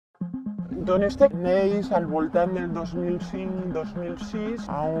DonesTech neix al voltant del 2005-2006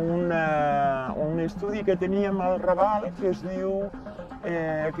 a un estudi que teníem al Raval que es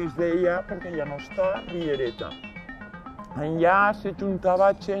deia, perquè ja no està, Riereta. Allà se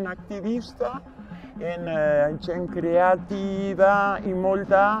juntava gent activista, gent creativa i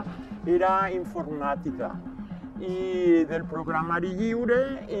molta era informàtica i del programari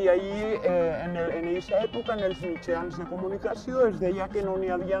lliure, i ahir, en aquesta època, en els mitjans de comunicació, es deia que no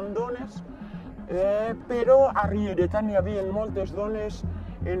n'hi havia dones, però a Riereta n'hi havia moltes dones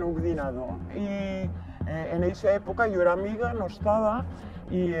en ordinador. I en aquesta època jo era amiga, no estava,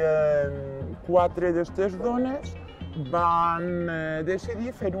 i 4 d'aquestes dones van decidir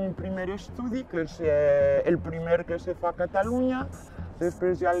fer un primer estudi, que és el primer que se fa a Catalunya,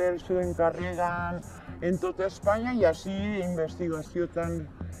 després ja s'encarreguen en tota Espanya i així investigació tant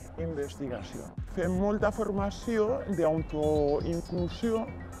investigació. Fem molta formació d'autoinclusió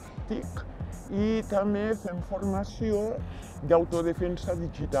TIC i també fem formació d'autodefensa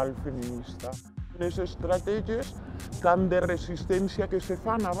digital feminista. Les estratègies tant de resistència que se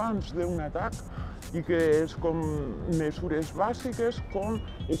fan abans d'un atac i que és com mesures bàsiques com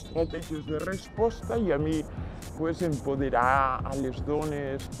estratègies de resposta, i a mi empoderar a les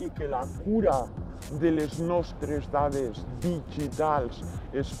dones i que la cura de les nostres dades digitals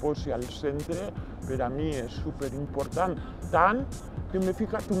es posi al centre, per a mi és superimportant, tant que m'he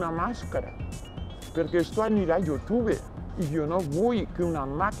ficat una màscara, perquè esto anirà a YouTube i jo no vull que una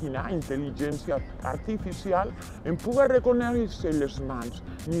màquina, intel·ligència artificial, em pugui reconèixer les mans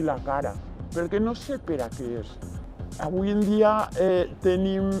ni la cara, perquè no sé per a què és. Avui en dia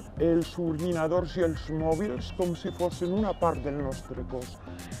tenim els ordinadors i els mòbils com si fossin una part del nostre cos.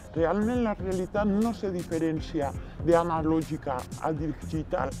 Realment la realitat no se diferencia d'analògica a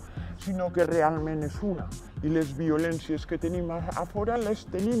digital, sinó que realment és una. I les violències que tenim a fora les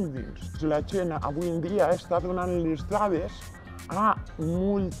tenim dins. La gent avui en dia està donant les dades a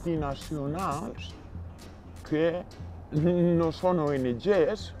multinacionals que no són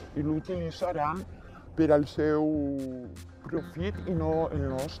ONGs i l'utilitzaran per al seu profit i no el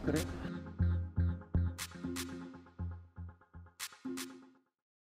nostre.